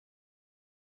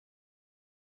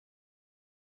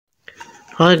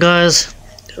Hi guys,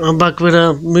 I'm back with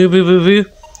a movie review.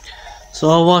 So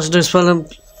I watched this film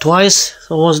twice.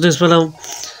 I watched this film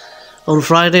on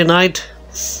Friday night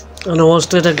and I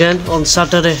watched it again on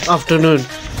Saturday afternoon.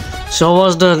 So I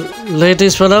watched the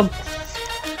latest film.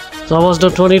 So I watched the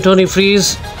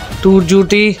 2023's Tu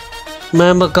Jhooti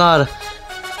Main Makkaar.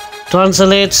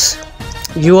 Translates,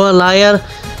 you are a liar,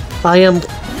 I am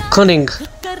cunning.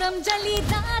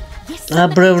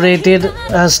 Abbreviated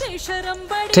as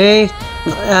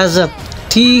as a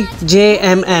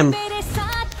TJMM.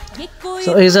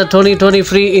 So it's a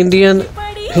 2023 Indian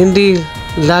Hindi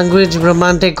language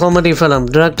romantic comedy film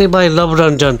directed by Luv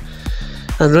Ranjan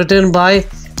and written by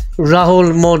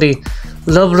Rahul Modi.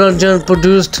 Luv Ranjan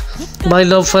produced by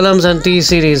Love Films and T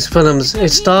Series Films. It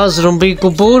stars Ranbir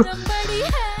Kapoor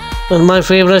and my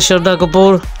favorite Shaddha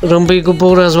Kapoor. Ranbir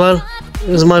Kapoor as well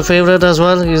is my favorite as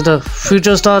well. He's the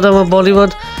future star of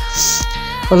Bollywood.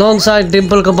 Alongside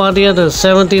Dimple Kapadia, the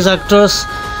 70s actress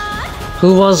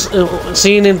who was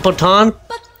seen in Pathaan.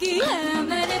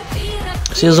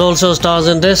 She is also stars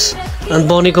in this. And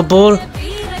Boney Kapoor,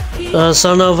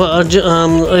 son of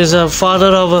is a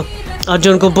father of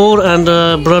Arjun Kapoor and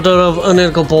brother of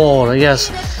Anil Kapoor. Yes.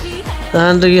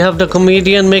 And you have the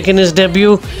comedian making his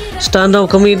debut, stand-up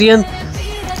comedian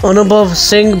Anubhav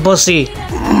Singh Bassi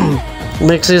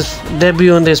makes his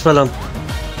debut in this film.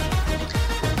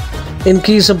 In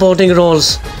key supporting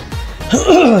roles,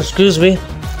 excuse me.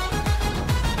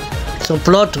 So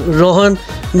plot: Rohan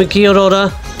Mickey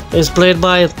Arora is played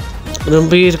by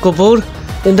Ranbir Kapoor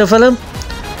in the film.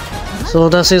 So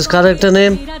that's his character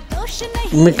name,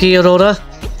 Mickey Arora,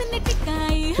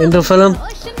 in the film.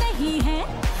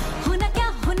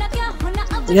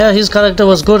 Yeah, his character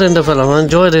was good in the film. I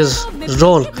enjoyed his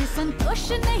role.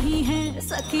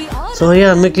 So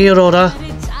yeah, Mickey Arora,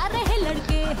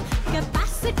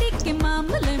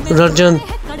 Ranjan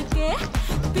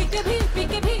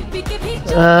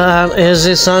is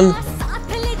his son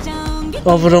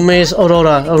of Ramesh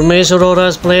Arora. Ramesh Arora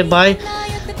is played by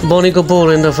Boney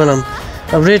Kapoor in the film.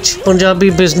 A rich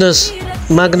Punjabi business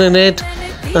magnate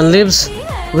and lives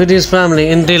with his family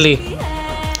in Delhi.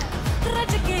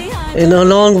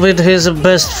 Along with his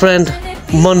best friend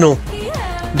Manu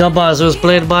Dabas, who is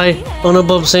played by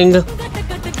Anubhav Singh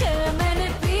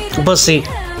Bassi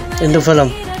in the film.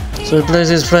 So he plays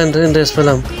his friend in this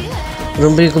film,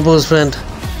 Ranbir Kapoor's friend,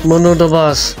 Manu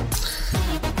Dabas.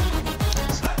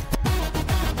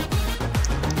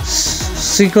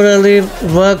 Secretly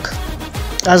work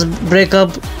as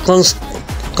breakup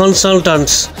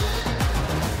consultants,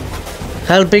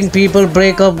 helping people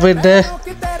break up with their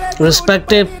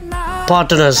respective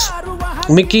partners.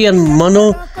 Mickey and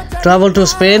Manu travel to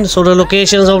Spain, so the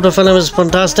locations of the film is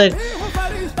fantastic.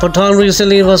 Pathaan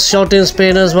recently was shot in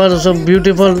Spain as well. Some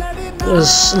beautiful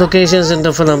locations in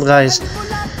the film, guys.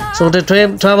 So they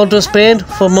travel to Spain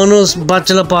for Manu's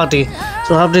bachelor party.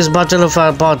 So have this bachelor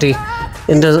party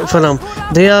in the film.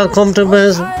 They are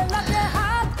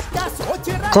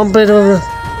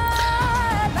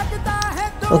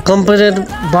accompanied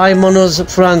by Manu's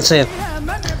fiancée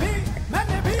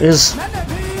is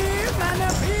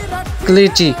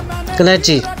Kalechi,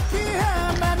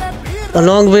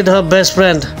 along with her best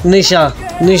friend Nisha.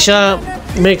 Nisha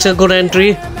makes a good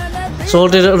entry. So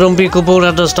did Ranbir Kapoor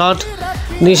at the start.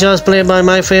 Nisha is played by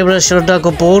my favorite Shraddha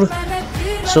Kapoor.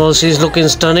 So she's looking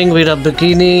stunning with a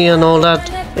bikini and all that,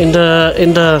 in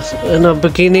a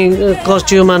bikini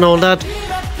costume and all that.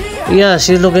 Yeah,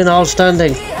 she's looking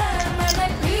outstanding.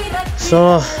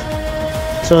 So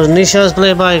Nisha is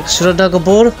played by Shraddha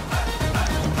Kapoor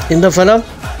in the film.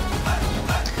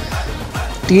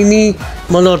 Teeny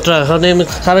Malhotra,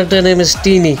 character name is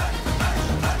Teeny.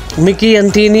 Mickey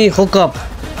and Teeny hook up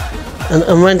and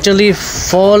eventually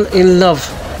fall in love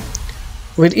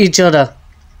with each other.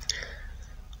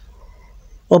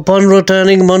 Upon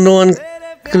returning, Manu and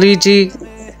Kalechi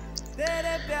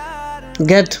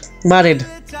get married,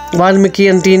 while Mickey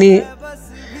and Teeny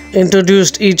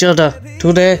introduced each other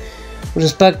to their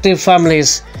respective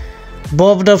families.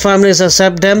 Both the families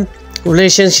accept them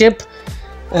relationship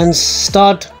and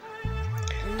start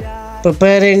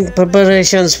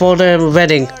preparations for their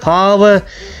wedding. However,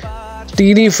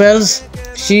 Teeny feels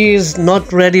she is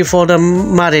not ready for the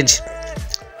marriage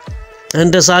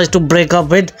and decides to break up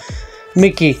with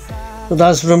Mickey. So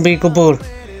that's Ranbir Kapoor.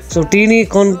 So Teeny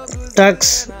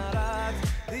contacts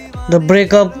the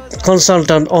breakup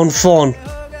consultant on phone,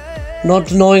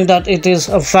 not knowing that it is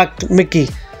in fact Mickey,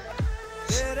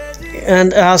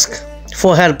 and asks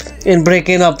for help in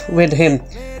breaking up with him,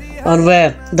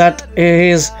 unaware that he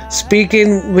is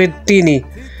speaking with Teeny.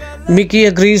 Mickey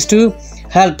agrees to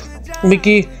help.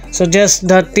 Mickey suggests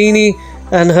that Teeny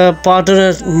and her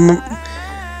partner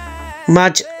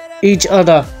match each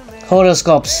other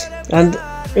horoscopes, and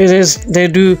it is they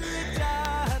do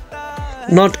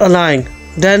not align,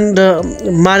 then the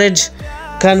marriage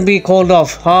can be called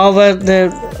off. However,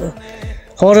 the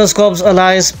horoscopes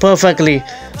aligns perfectly,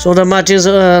 so the match is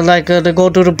they go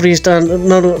to the priest,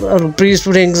 and priest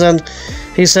rings and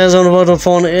he says over the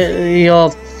phone,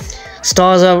 your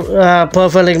stars are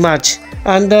perfectly match,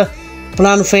 and the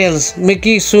plan fails.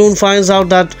 Mickey soon finds out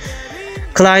that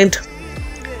client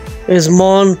is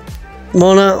more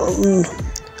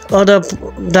other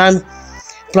than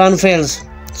plan fails.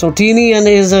 So Teeny and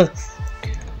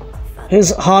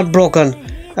his heartbroken,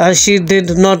 as she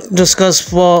did not discuss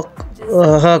for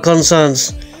her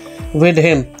concerns with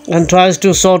him, and tries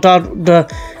to sort out the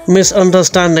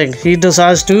misunderstanding. He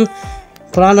decides to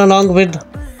plan along with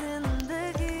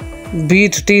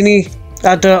beat Teeny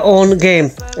at her own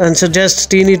game, and suggests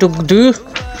Teeny to do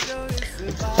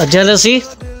a jealousy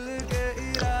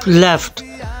left,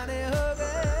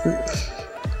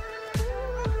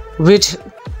 which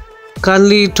can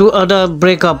lead to other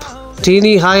breakup.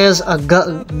 Teeny hires a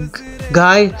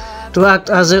guy to act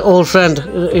as an old friend.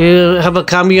 You have a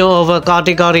cameo of a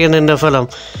Kartikarian in the film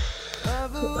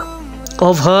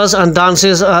of hers, and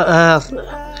dances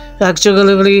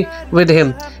actually with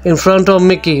him in front of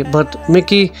Mickey, but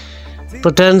Mickey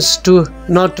pretends to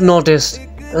not notice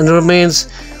and remains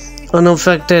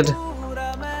unaffected.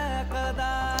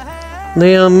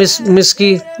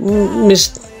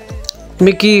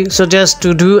 Mickey suggests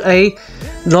to do a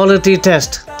loyalty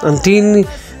test, and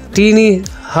Teeny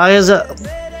hires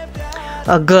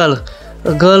a girl.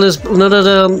 A girl is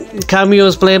another cameo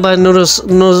is played by Nurus.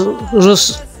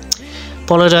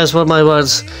 Apologize for my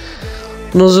words.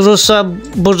 Nusra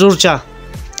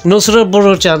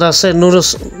Bururcha. That's it.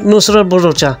 Nusra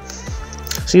Bururcha.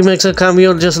 She makes a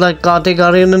cameo just like Kartik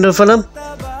Aaryan in the film.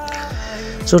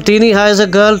 So Teeny hires a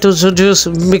girl to seduce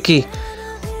Mickey,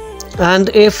 and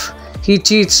if he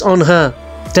cheats on her,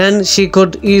 then she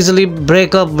could easily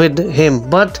break up with him.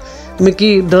 But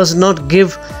Mickey does not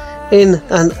give in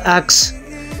and acts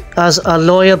as a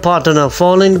loyal partner,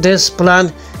 following this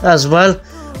plan as well.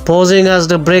 Posing as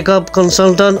the breakup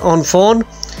consultant on phone,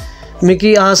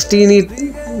 Mickey asks Teeny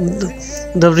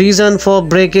the reason for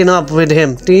breaking up with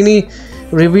him. Teeny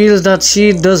reveals that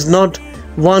she does not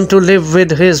want to live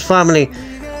with his family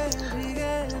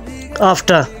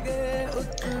after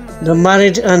the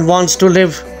marriage and wants to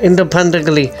live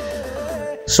independently,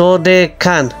 so they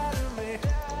can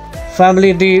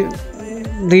family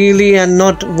really, and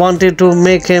not wanted to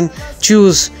make him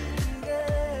choose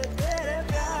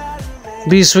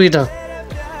be sweeter,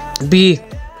 be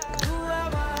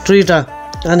treater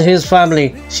and his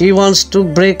family. She wants to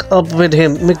break up with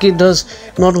him. Mickey does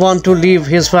not want to leave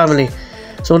his family.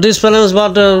 So this film is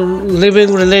about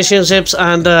living relationships,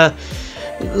 and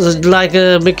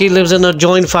Mickey lives in a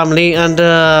joint family, and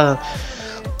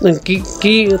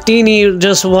Teeny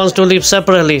just wants to live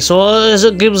separately. So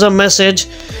it gives a message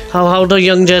how the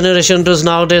young generation does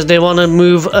nowadays. They want to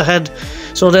move ahead,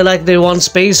 so they want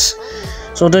space.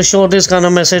 So they show this kind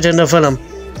of message in the film.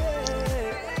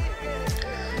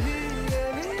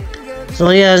 So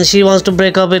yeah, and she wants to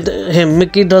break up with him.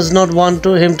 Mickey does not want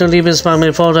him to leave his family,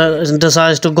 and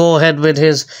decides to go ahead with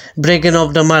his breaking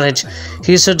of the marriage.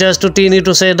 He suggests to Teeny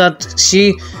to say that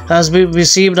she has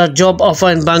received a job offer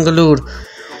in Bangalore,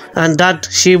 and that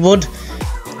she would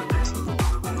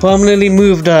permanently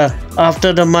move there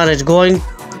after the marriage. Going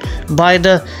by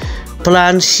the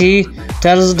plan, she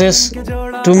tells this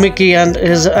to Mickey, and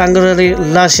is angrily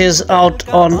lashes out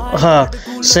on her,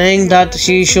 saying that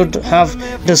she should have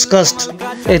discussed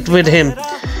it with him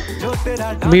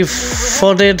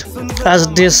before it, as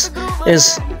this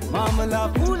is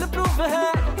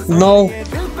no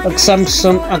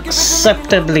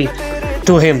acceptably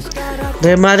to him.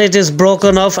 Their marriage is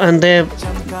broken off, and their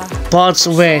parts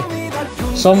way.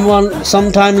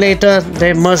 Sometime later,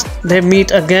 they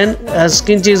meet again as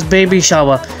Kinchi's baby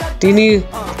shower. Teeny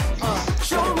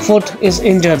foot is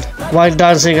injured while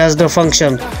dancing as the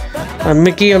function, and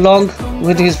Mickey, along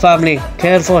with his family,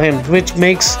 care for him, which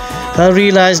makes her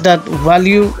realize that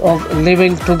value of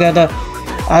living together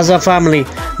as a family.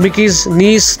 Mickey's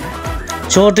niece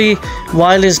Choti,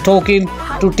 while is talking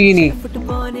to Teeny,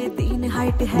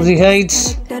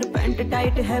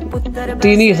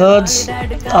 Teeny hears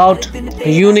out a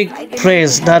unique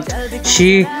phrase that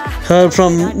she heard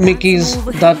from Mickey's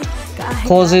that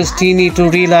causes Teeny to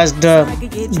realize the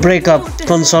breakup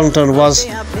consultant was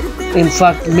in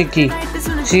fact Mickey.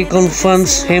 She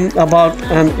confronts him about,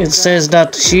 and it says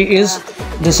that she is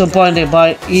disappointed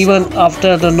by, even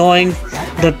after the knowing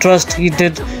the trust he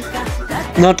did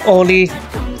not only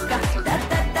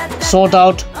sort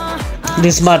out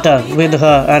this matter with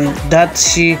her and that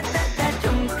she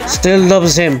still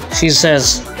loves him, she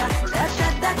says.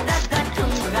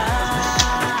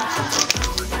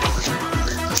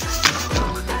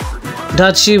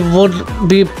 That she would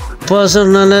be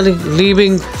personally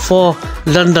leaving for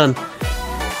London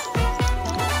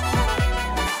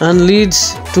and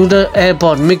leads to the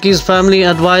airport. Mickey's family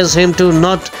advised him to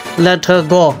not let her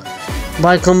go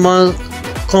by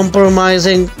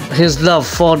compromising his love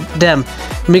for them.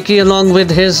 Mickey, along with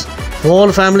his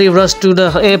whole family, rushed to the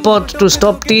airport to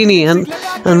stop Teeny and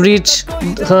reach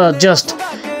her just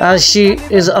as she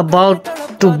is about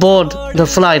to board the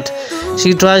flight.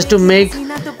 She tries to make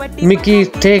Mickey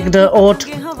take the oath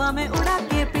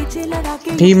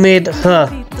he made her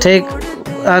take,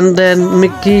 and then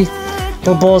Mickey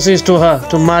proposes to her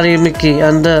to marry Mickey,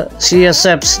 and she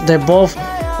accepts. They both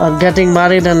are getting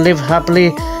married and live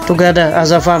happily together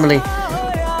as a family.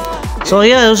 So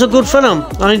yeah, it was a good film.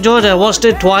 I enjoyed it. I watched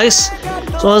it twice.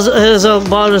 So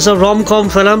it's a rom-com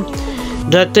film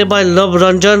directed by Luv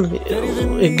Ranjan.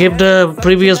 It gave the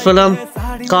previous film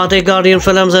Kate Guardian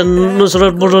films and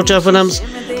Nusrat Bhurocha films,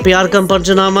 Pyaar Ka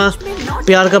Panchanama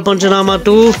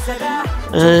 2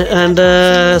 and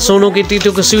Sonu Ki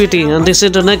Titu Ka Sweety, and this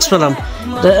is the next film.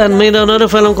 And made another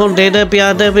film called De De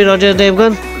Pyaar De with Rajesh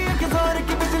Devgan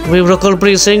with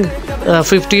Rakulpreet Singh.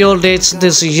 50-year-old dates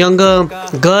this younger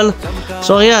girl.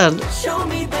 So yeah,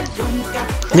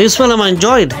 this film I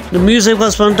enjoyed. The music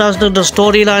was fantastic. The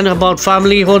storyline about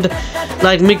familyhood,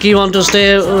 like Mickey want to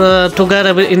stay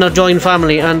together in a joint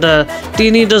family, and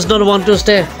Teeny does not want to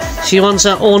stay. She wants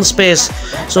her own space.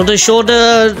 So they showed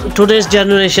today's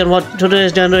generation what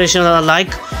today's generation are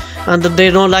like, and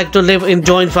they don't like to live in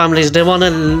joint families. They want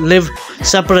to live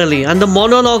separately, and the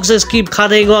monologues just keep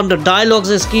cutting on. The dialogues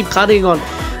just keep cutting on.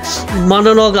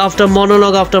 Monologue after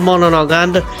monologue after monologue,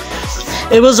 and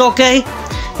it was okay.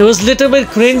 It was little bit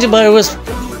cringe, but it was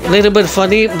little bit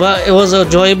funny, but it was a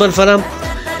enjoyable film.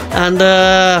 And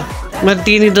when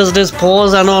Teeny does this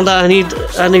pose and all that,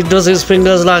 and he does his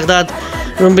fingers like that,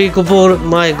 Ranbir Kapoor,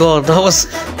 my god,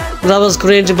 that was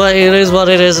cringe, but it is what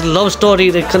it is. Love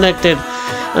story, they connected,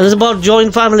 and it's about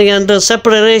joint family and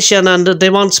separation, and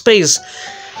they want space,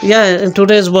 yeah, in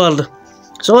today's world.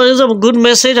 So it is a good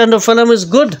message, and the film is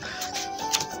good.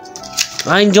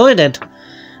 I enjoyed it.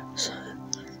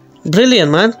 Brilliant,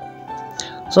 man.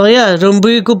 So yeah,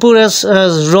 Ranbir Kapoor as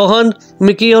Rohan,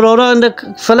 Mickey Arora in the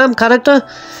film character,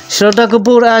 Shraddha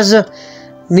Kapoor as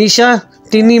Nisha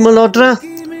Teeny Malhotra,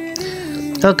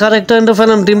 her character in the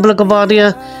film, Dimple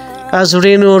Kapadia as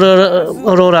Renu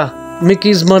Arora,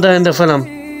 Mickey's mother in the film.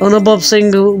 Anubhav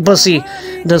Singh Bassi,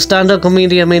 the stand-up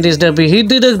comedian, made his debut. He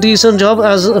did a decent job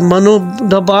as Manu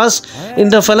the boss in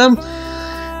the film.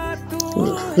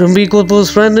 Ranbir Kapoor's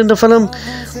friend in the film.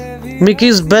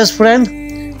 Mickey's best friend,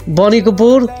 Boney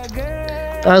Kapoor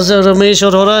as Ramesh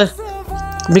Arora,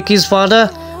 Mickey's father.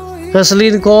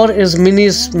 Hasleen Kaur is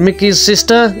Mickey's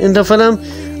sister in the film.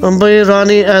 Amber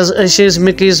Rani as Ashish,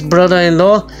 Mickey's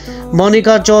brother-in-law.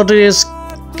 Monica Chaudhary is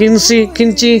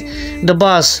Kinchi the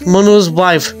boss, Manu's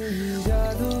wife.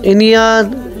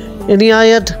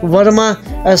 Inayat Verma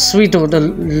as Sweetu, the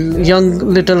young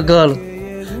little girl,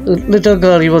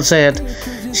 you would say it.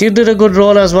 She did a good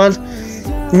role as well.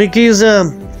 Mickey's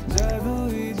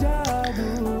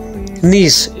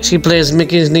niece, she plays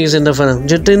Mickey's niece in the film.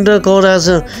 Jitendra Kaur as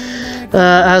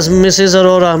Mrs.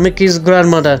 Arora, Mickey's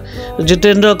grandmother.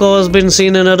 Jitendra Kaur has been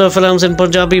seen in other films, in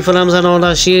Punjabi films and all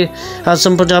that. She has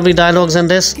some Punjabi dialogues in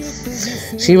this.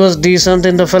 She was decent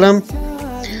in the film.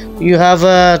 You have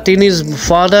Teeny's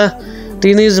father.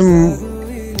 Teeny's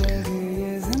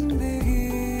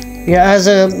as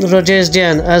Rajesh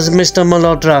Jain as Mr.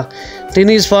 Malhotra.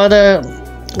 Teeny's father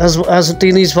as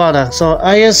Teeny's father. So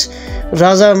I.S.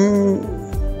 Raza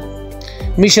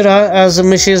Mishra as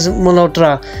Mrs.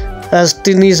 Malhotra, as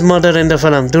Teeny's mother in the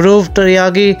film. Dhruv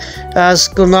Taryagi as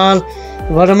Kunal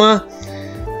Verma.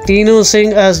 Teenu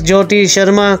Singh as Jyoti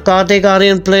Sharma. Kartik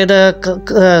Aryan played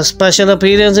a special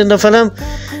appearance in the film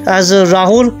as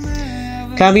Rahul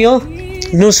cameo.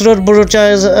 Nusrat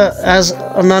Bhurocha as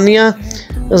Ananya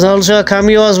is also a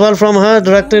cameo as well from her,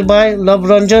 directed by Luv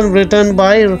Ranjan, written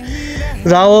by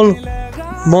Rahul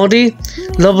Modi.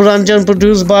 Luv Ranjan,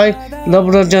 produced by Luv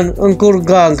Ranjan, Ankur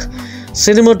Gang.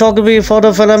 Cinematography for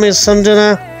the film is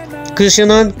Sanjana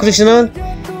Krishnan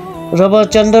Rabha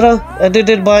Chandra,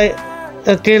 edited by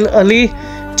Akil Ali,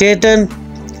 Chetan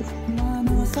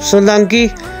Solanki.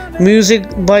 Music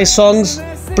by Songs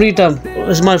Pritam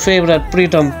is my favorite,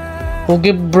 Pritam, who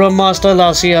give Brahmastra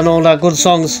Lasi and all that good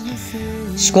songs.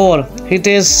 Score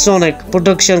Hitesh Sonic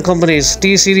Production Companies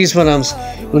T-Series films.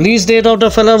 Release date of the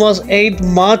film was 8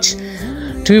 March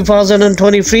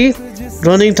 2023.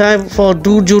 Running time for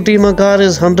Tu Jhooti Main Makkaar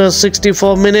is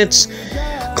 164 minutes.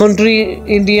 Country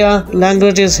India.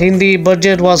 Language is Hindi.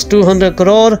 Budget was 200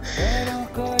 crore.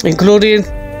 Including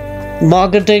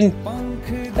marketing.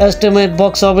 Estimate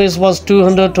box office was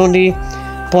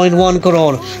 220.1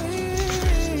 crore.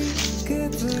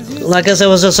 Like I said, it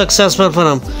was a successful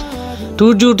film.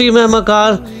 Tu Jhooti Main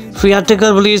Makkaar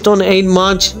theatrical released on 8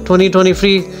 March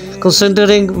 2023,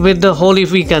 considering with the Holi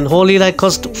weekend. Holi like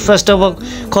festival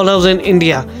colors in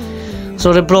India.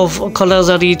 So they prove colors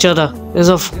at each other. It's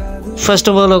a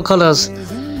festival of colors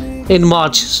in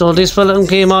March. So this film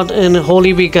came out in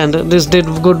Holi weekend. This did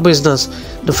good business.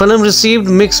 The film received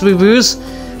mixed reviews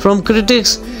from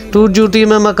critics. Tu Jhooti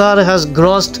Main Makkaar has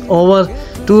grossed over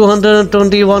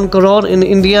 221 crore in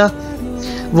India.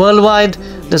 Worldwide,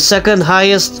 the second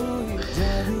highest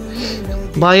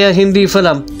by a Hindi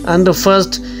film and the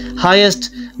first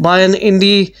highest by an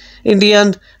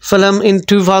Indian film in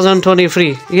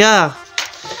 2023. Yeah,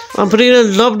 I'm pretty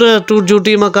loved Tu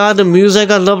Jhooti Main Makkaar. The music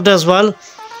I loved as well.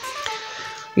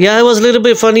 Yeah, it was a little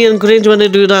bit funny and cringe when they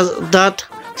do that.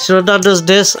 Shraddha does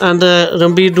this and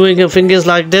Ranbir doing her fingers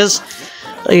like this.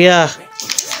 Yeah.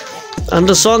 And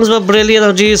the songs were brilliant.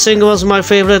 Ajit Singh was my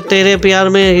favorite. Tere Pyaar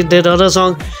Mein he did other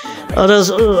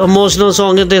emotional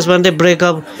song in this when they break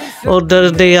up. Oh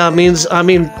Dardiya means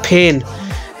pain.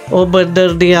 Oh but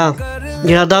Dardiya.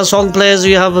 Yeah, that song plays.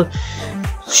 You have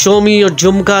Show Me Your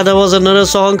Jhumka. That was another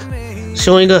song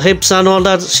showing her hips and all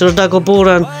that. Shaddha Kapoor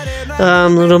and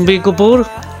Ranbir Kapoor.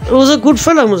 It was a good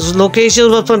film. His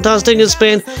locations were fantastic in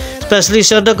Spain, especially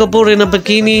Shaddha Kapoor in a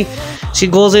bikini. She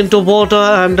goes into water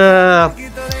and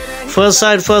First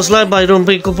Light by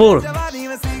Ranbir Kapoor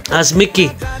as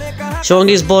Mickey, showing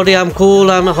his body. I'm cool,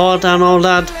 I'm hot, and all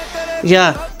that.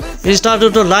 Yeah, he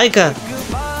started to like her,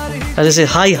 and he said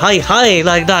hi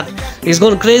like that. He's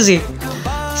going crazy.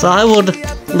 So I would,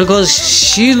 because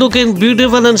she's looking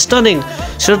beautiful and stunning,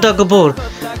 Shaddha Kapoor,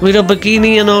 with a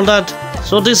bikini and all that.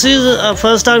 So this is the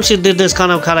first time she did this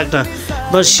kind of character.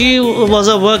 But she was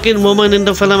a working woman in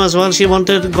the film as well. She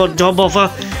got job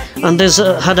offer, and they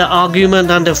had an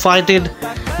argument and they fighted.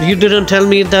 You didn't tell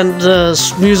me then the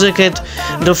music hit.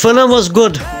 The film was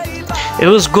good. It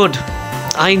was good.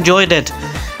 I enjoyed it.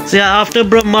 So yeah, after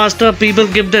Brahmastra, people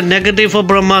give the negative for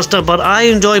Brahmastra, but I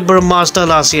enjoyed Brahmastra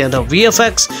last year. The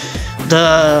VFX,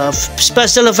 the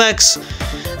special effects,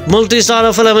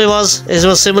 multi-star film it was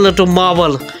similar to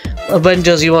Marvel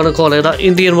Avengers, you want to call it, the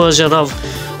Indian version of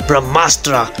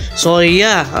Brahmastra. So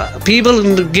yeah,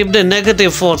 people give the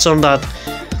negative thoughts on that.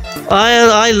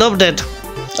 I loved it.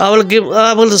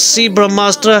 I will see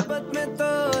Brahmastra.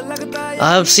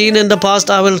 I have seen in the past.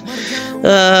 I will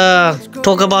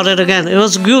talk about it again. It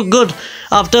was good.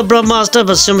 After Brahmastra,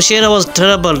 but Shamshera was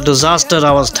terrible. Disaster.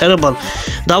 I was terrible.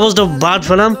 That was the bad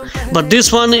film. But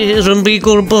this one, Ranbir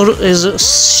Kapoor is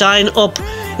shine up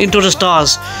into the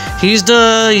stars. He's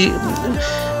the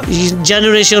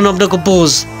generation of the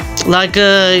Kapoors. Like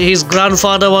his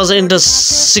grandfather was in the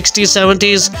 60s,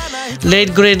 70s,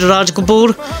 late great Raj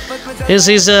Kapoor is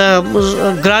his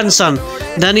grandson.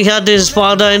 Then he had his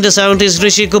father in the 70s,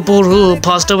 Rishi Kapoor, who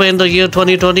passed away in the year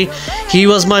 2020. He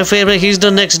was my favorite. He's the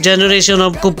next generation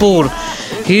of Kapoor.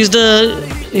 He's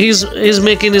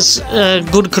making his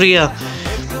good career.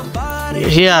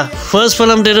 Yeah, first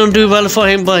film didn't do well for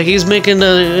him, but he's making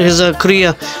his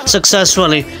career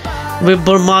successfully. With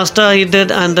Brahmastra he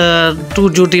did, and Tu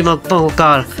Jhooti Main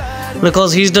Makkaar,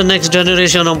 because he's the next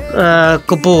generation of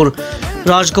Kapoor,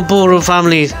 Raj Kapoor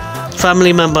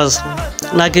family members.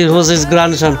 Like it was his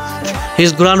grandson.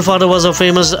 His grandfather was a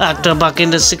famous actor back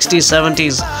in the 60s,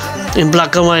 70s, in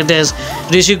black and white days.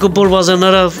 Rishi Kapoor was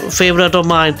another favorite of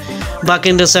mine back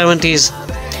in the 70s,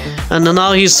 and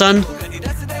now his son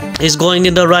is going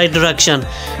in the right direction.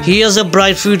 He has a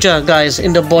bright future, guys,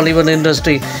 in the Bollywood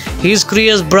industry. His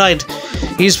career is bright.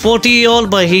 He's 40-year-old,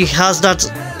 but he has that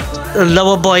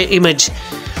lover boy image.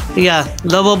 Yeah,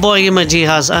 lover boy image he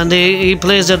has, and he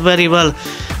plays it very well.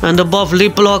 And the buff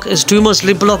lip lock is too much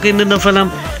lip locking in the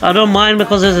film. I don't mind,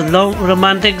 because there's a long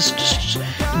romantic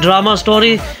drama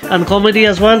story and comedy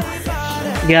as well.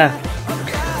 Yeah.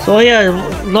 So yeah,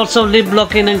 lots of lip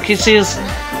locking and kisses,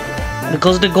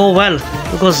 because they go well.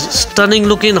 Because stunning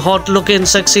looking, hot looking,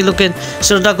 sexy looking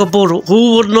Shaddha Kapoor.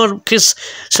 Who would not kiss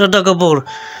Shaddha Kapoor?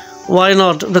 Why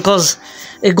not? Because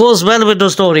it goes well with the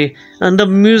story. And the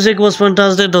music was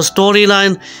fantastic. The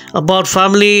storyline about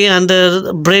family and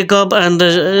the breakup, and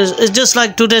it's just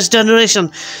like today's generation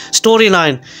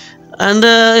storyline. And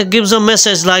it gives a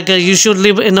message like you should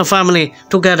live in a family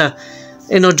together.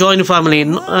 in a joint family.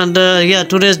 And yeah,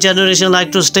 today's generation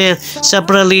like to stay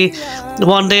separately,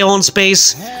 one day on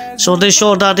space. So they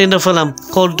show that in the film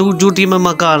called Tu Jhooti Main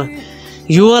Makkaar.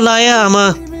 You a liar, I'm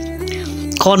a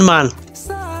con man.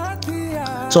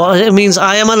 So it means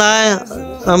I am a liar,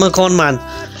 I'm a con man.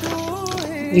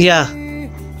 Yeah.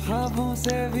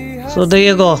 So there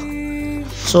you go.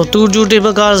 So Tu Jhooti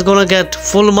Main Makkaar is gonna get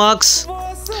full marks.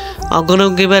 I'm gonna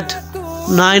give it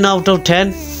 9 out of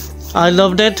 10. I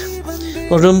loved it.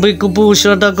 Ranbir Kapoor,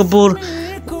 Shaddha Kapoor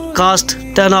cast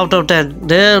 10 out of 10.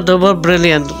 They were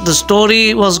brilliant. The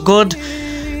story was good.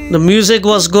 The music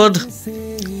was good.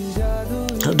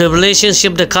 The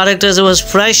relationship, the characters was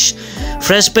fresh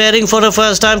pairing for the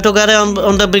first time together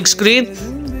on the big screen.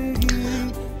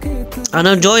 And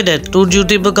I enjoyed it. Tu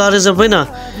Jhooti Main Makkaar is a winner.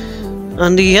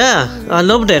 And yeah, I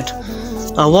loved it.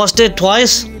 I watched it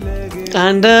twice.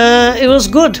 And it was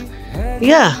good.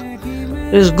 Yeah,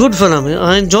 it was good film.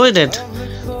 I enjoyed it.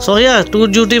 So yeah, Tu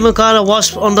Jhooti Main Makkaar I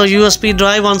watched on the USB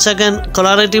drive. 1 second,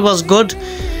 clarity was good.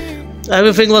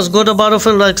 Everything was good about the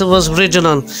film, like it was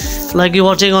original, like you're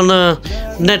watching on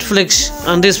Netflix.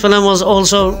 And this film was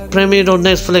also premiered on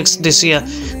Netflix this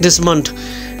month.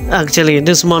 Actually,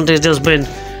 this month has just been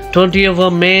 20th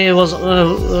of May. It was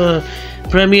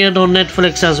premiered on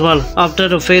Netflix as well after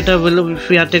the fatal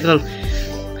theatrical.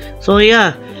 So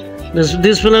yeah,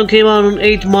 this film came out on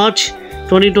 8th March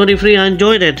 2023. I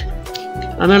enjoyed it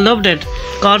and I loved it.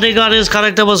 Kapadia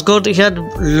character was good. He had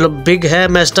big hair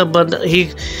messed up, but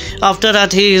after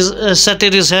that he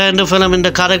settled his hair in the film in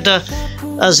the character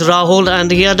as Rahul,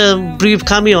 and he had a brief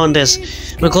cameo on this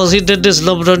because he did this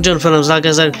Luv Ranjan films, like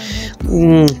I said,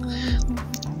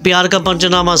 Pyaar Ka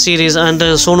Panchanama series and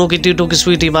Sonu ki Titu ki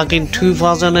Sweety back in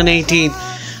 2018.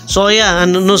 So yeah,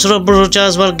 and Nusrat Bharucha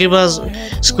as well give us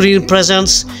screen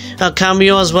presence, a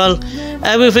cameo as well.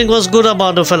 Everything was good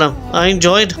about the film. I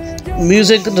enjoyed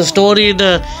music, the story,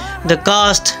 the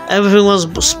cast, everything was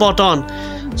spot on.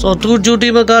 So Tu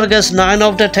Jhooti Main Makkaar gets 9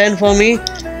 out of 10 for me.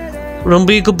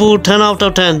 Ranbir Kapoor 10 out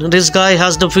of 10. This guy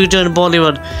has the future in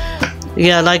Bollywood.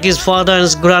 Yeah, like his father and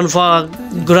his grandfather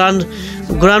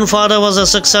was a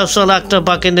successful actor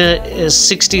back in the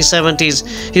 60s, 70s.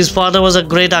 His father was a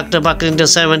great actor back in the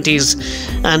 70s.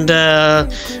 And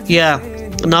yeah,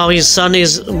 now his son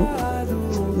is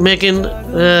making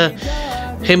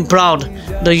him proud.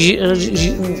 The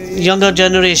younger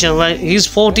generation, right? He's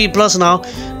 40 plus now.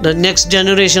 The next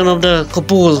generation of the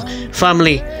Kapoor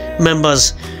family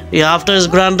members. Yeah, after his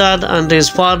granddad and his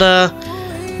father,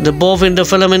 the both in the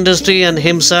film industry and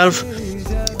himself,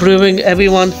 proving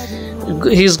everyone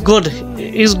he's good.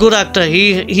 He's good actor.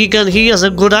 He is a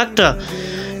good actor.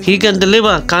 He can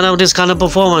deliver this kind of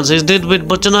performance. He did with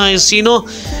Bachana Sino,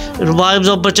 vibes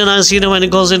of Bachana Sino when he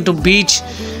goes into beach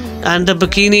and the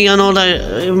bikini and all that.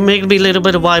 It made me a little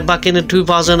bit vibe back in the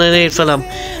 2008 film.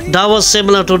 That was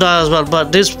similar to that as well.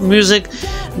 But this music,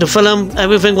 the film,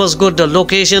 everything was good. The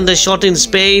location, they shot in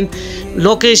Spain.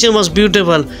 Location was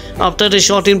beautiful. After they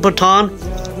shot in Pathan,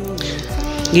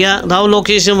 yeah, that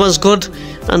location was good.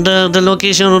 And the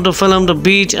location of the film, the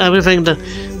beach, everything,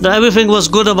 everything was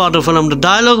good about the film. The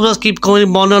dialogue was keep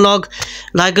going monologue,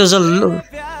 like it was a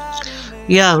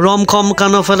rom-com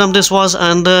kind of film this was,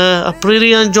 and I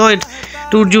pretty enjoyed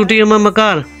Tu Jhooti Main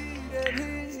Makkaar.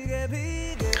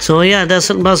 So yeah,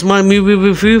 that's my movie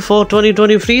review for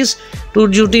 2023's Tu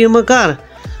Jhooti Main Makkaar.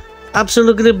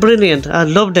 Absolutely brilliant. I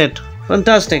loved it.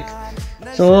 Fantastic.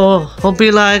 So hope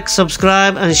you like,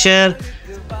 subscribe and share.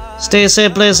 Stay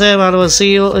safe, play safe, and I will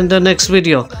see you in the next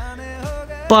video.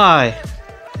 Bye.